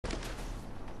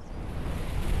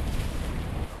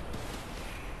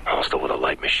hostile with a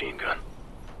light machine gun.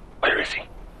 Where is he?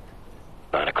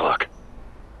 9 o'clock.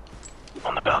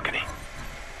 On the balcony.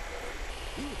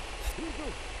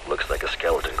 Looks like a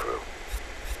skeleton crew.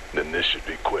 Then this should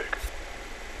be quick.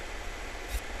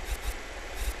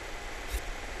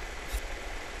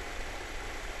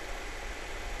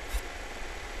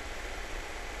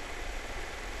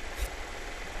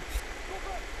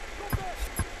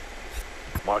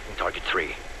 Marking target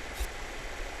 3.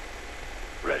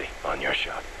 Ready. On your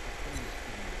shot.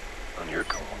 On your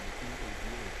call.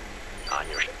 On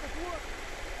your shot.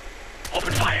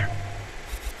 Open fire!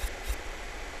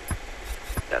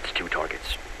 That's 2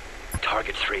 targets.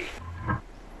 Target 3.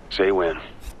 Say when.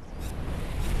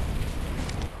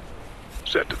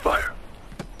 Set to fire.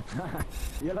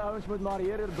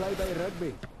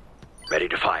 Ready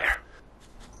to fire.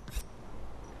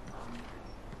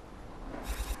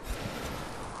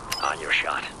 On your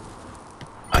shot.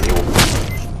 On your...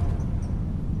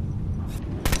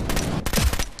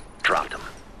 Dropped him.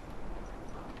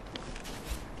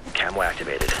 Camo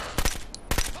activated.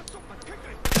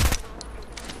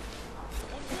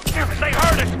 Damn it, they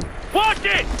heard us! Watch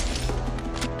it!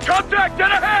 Contact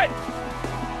dead ahead!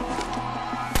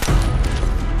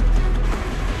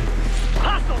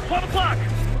 Hostile, 12 o'clock!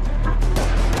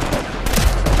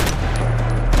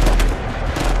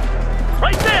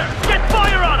 Right there! Get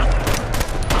fire on him!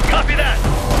 Copy that!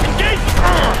 Engage!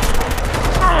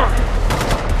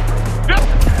 Yep.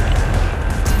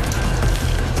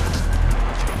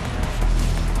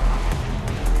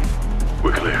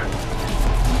 We're clear.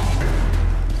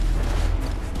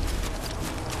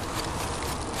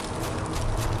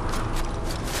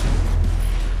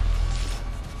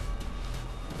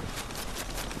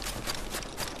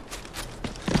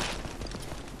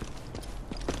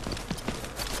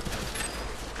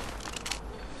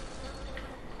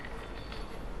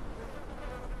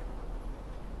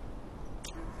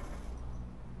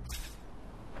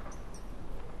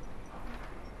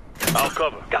 I'll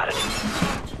cover. Got it.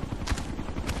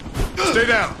 Stay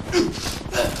down.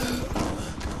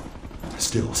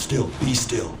 Still. Be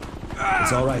still.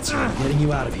 It's all right, sir. I'm getting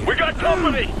you out of here. We got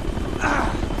company!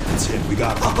 That's it. We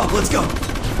got him. Up. Let's go.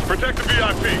 Protect the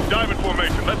VIP. Diamond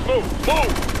formation. Let's move.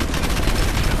 Move!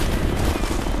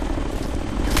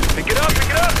 Pick it up.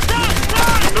 Down!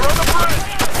 They're on the bridge!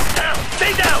 Down!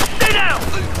 Stay down!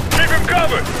 Keep him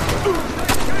covered!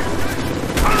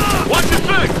 Watch your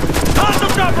six! Hostile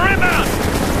chopper inbound!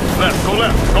 Left, go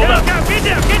left.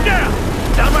 Get down!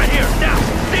 Down right here, down!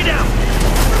 Stay down!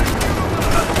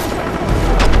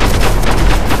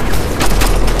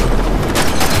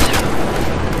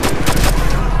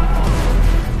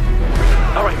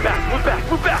 All right, move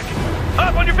back!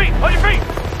 Up, on your feet!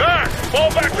 Back! Fall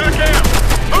back to the camp!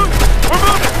 We're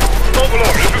moving!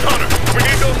 Overlord, this is Hunter. We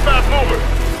need those fast movers.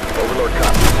 Overlord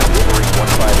copies. Wolverine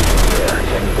 1-5 is in the air.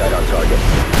 Can you guide on target?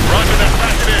 Roger that,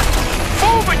 pack it in.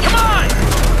 Move it, come on!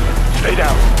 Stay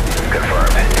down.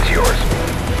 Confirmed. It's yours.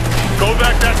 Go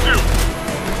back that too.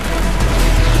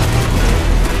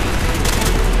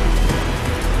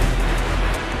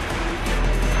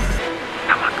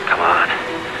 Come on.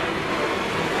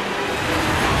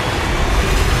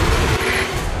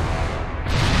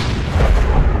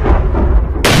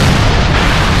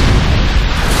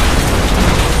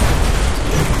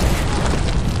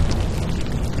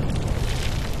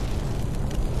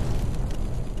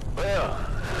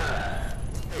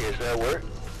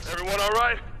 Everyone all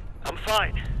right? I'm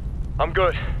fine. I'm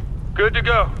good. Good to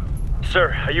go.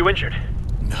 Sir, are you injured?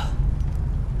 No.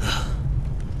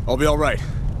 I'll be all right.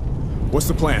 What's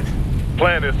the plan?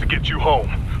 Plan is to get you home.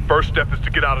 First step is to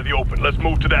get out of the open. Let's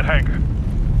move to that hangar.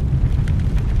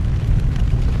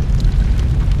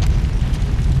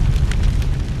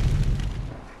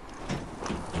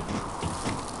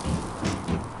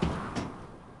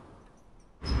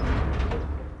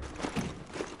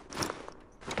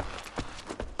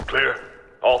 Clear?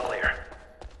 All clear.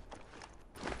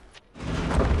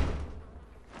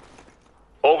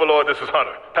 Overlord, this is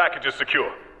Hunter. Package is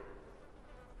secure.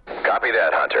 Copy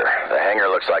that, Hunter. The hangar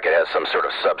looks like it has some sort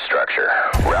of substructure.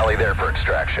 Rally there for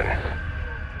extraction.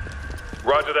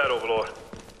 Roger that, Overlord.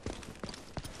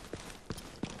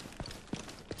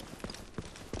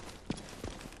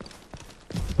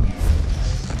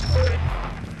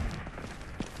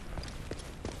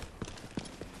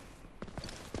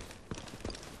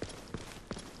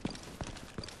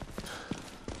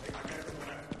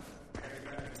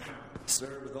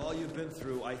 Sir, with all you've been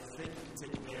through, I think you can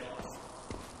take a day off.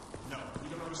 No, you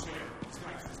don't understand. These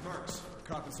guys, these mercs, are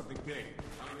copping something big.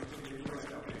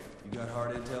 You got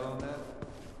hard intel on that?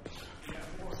 Yeah,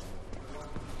 of course.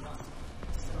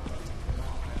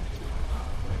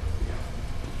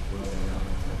 Well,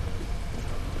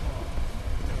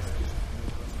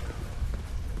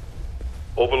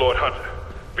 Overlord Hunter,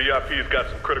 VIP's got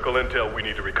some critical intel we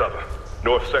need to recover.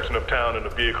 North section of town and a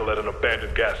vehicle at an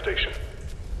abandoned gas station.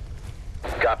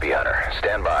 Copy, Hunter.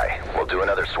 Stand by. We'll do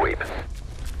another sweep.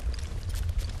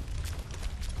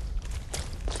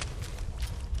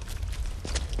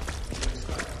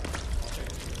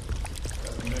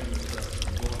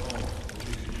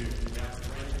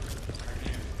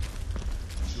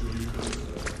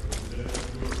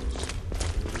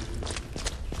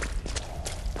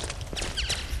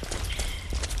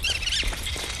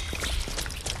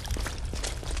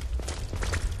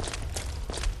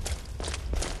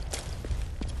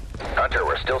 Hunter,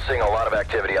 we're still seeing a lot of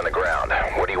activity on the ground.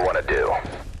 What do you want to do?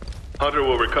 Hunter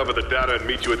will recover the data and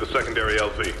meet you at the secondary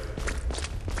LZ.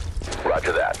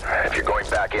 Roger that. If you're going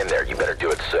back in there, you better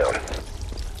do it soon.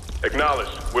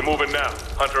 Acknowledged. We're moving now.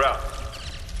 Hunter out.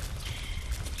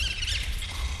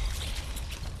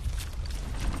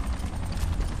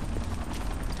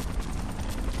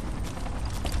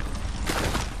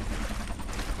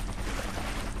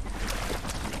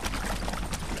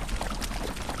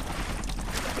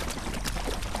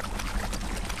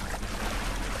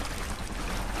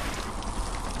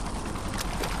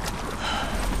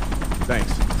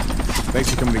 Thanks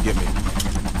for coming to get me.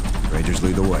 Rangers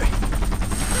lead the way.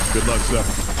 Good luck, sir.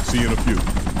 See you in a few.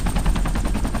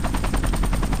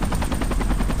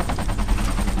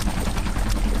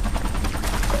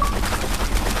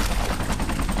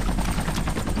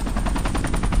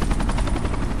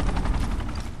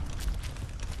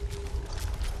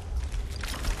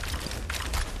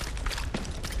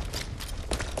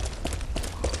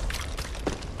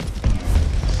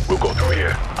 We'll go through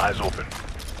here. Eyes open.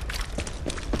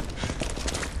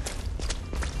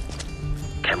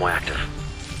 Camo active.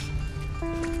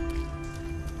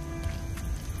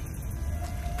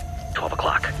 12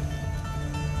 o'clock.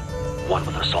 One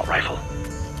with an assault rifle.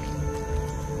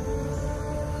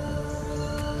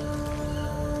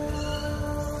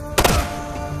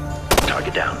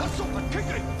 Target down.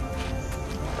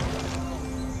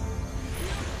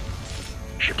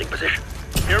 Shifting position.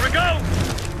 Here we go!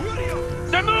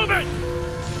 They're moving!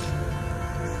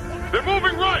 They're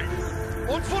moving right!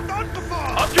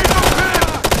 I'll keep them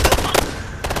pinned!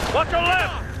 Watch your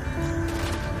left!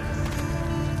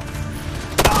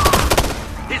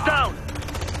 He's down!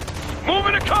 Move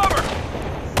into cover!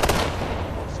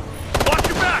 Watch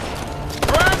your back!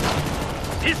 Brad!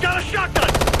 He's got a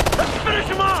shotgun! Let's finish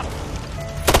him off!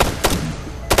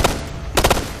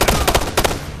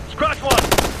 Scratch one!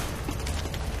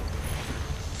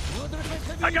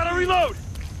 I gotta reload!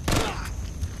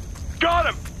 Got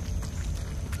him!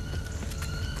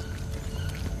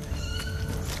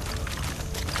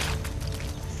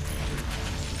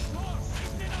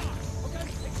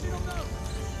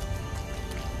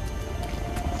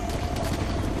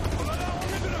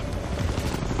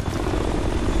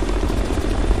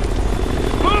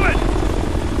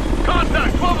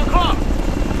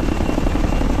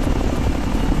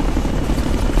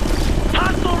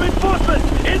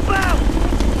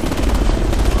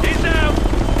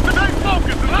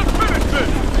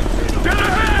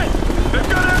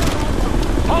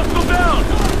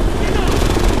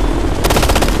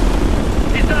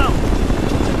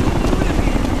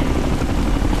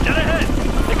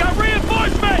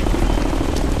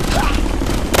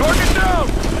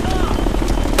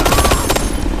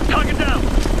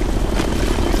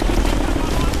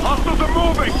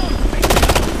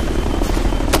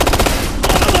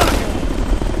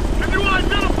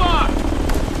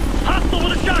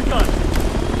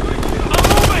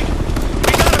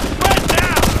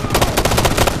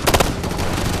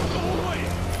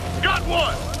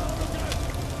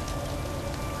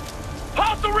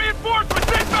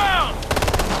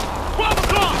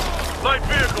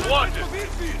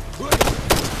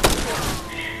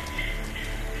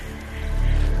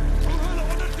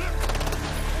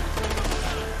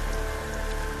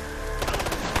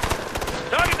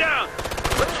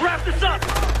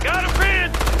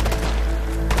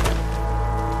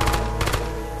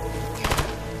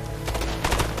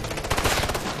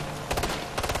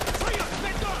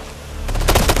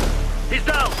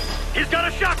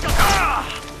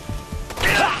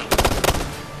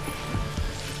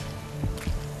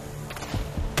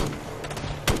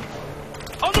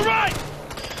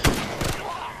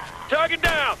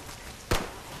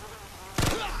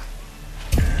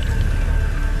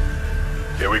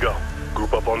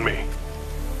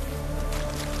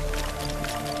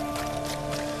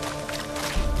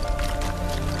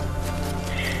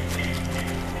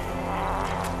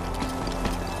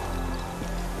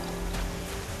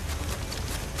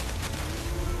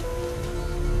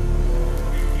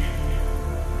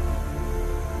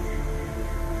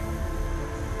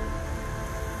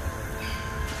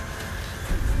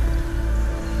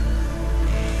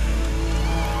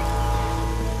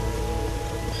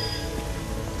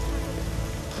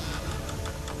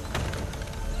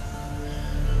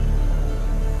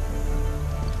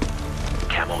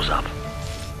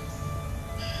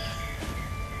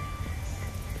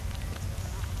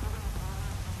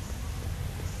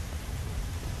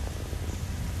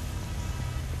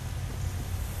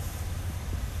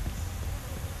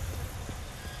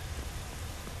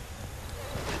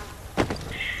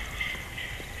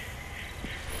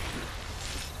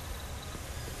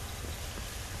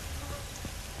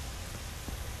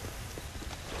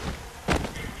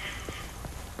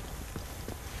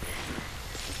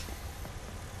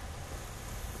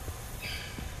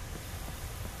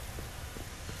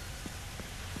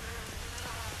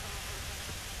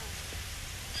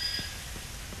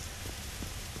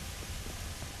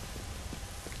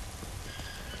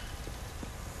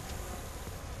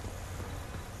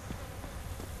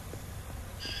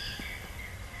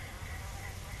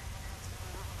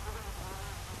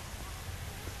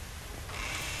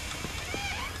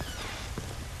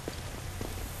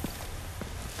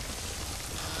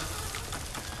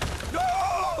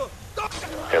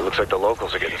 like the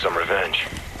locals are getting some revenge.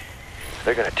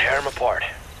 They're gonna tear them apart.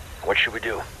 What should we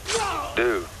do?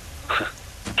 Dude,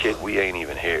 kid, we ain't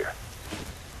even here.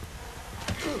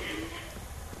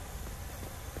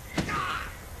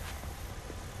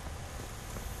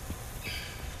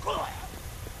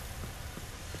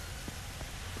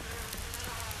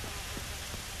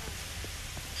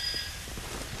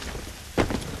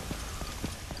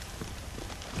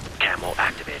 Camo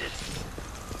activated.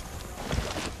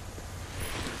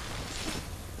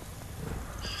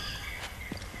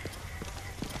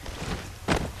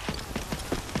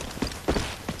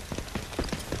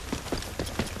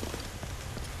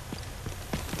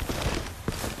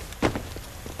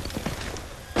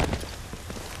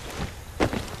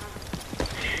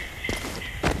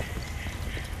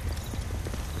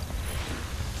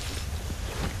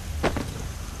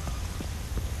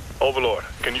 Overlord,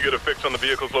 can you get a fix on the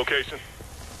vehicle's location?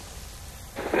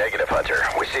 Negative, Hunter.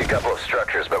 We see a couple of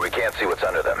structures, but we can't see what's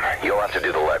under them. You'll have to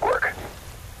do the legwork.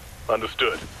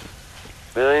 Understood.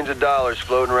 Millions of dollars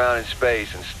floating around in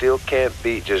space and still can't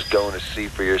beat just going to see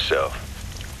for yourself.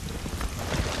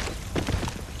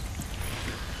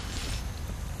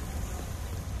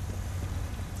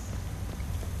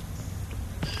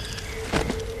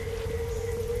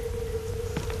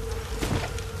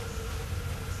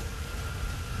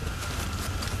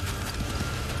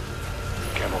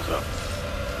 Camel's up.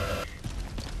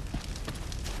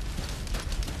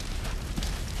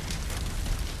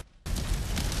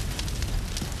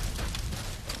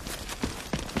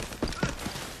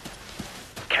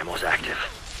 Camo's active.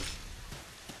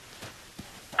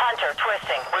 Hunter,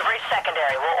 twisting. We've reached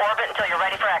secondary. We'll orbit until you're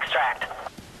ready for extract.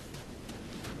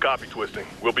 Copy, Twisting.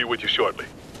 We'll be with you shortly.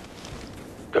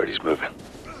 30's moving.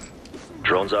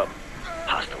 Drone's up.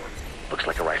 Hostile. Looks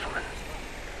like a rifleman.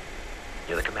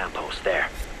 Near the command post, there.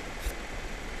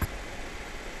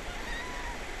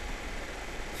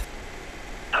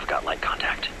 I've got light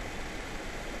contact.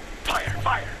 Fire,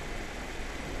 fire!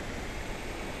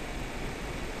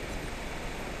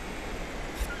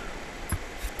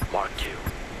 Mark 2.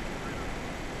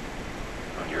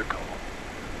 On your go.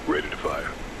 Ready to fire.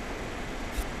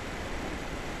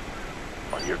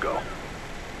 On your go.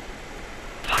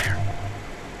 Fire.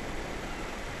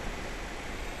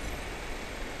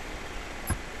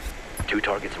 Two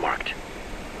targets marked.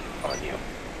 On you.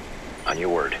 On your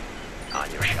word.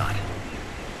 On your shot.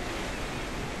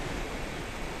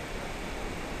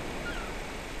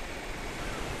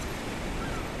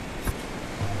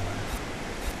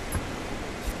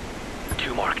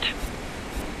 Two marked.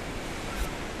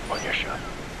 On your shot.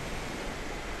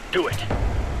 Do it.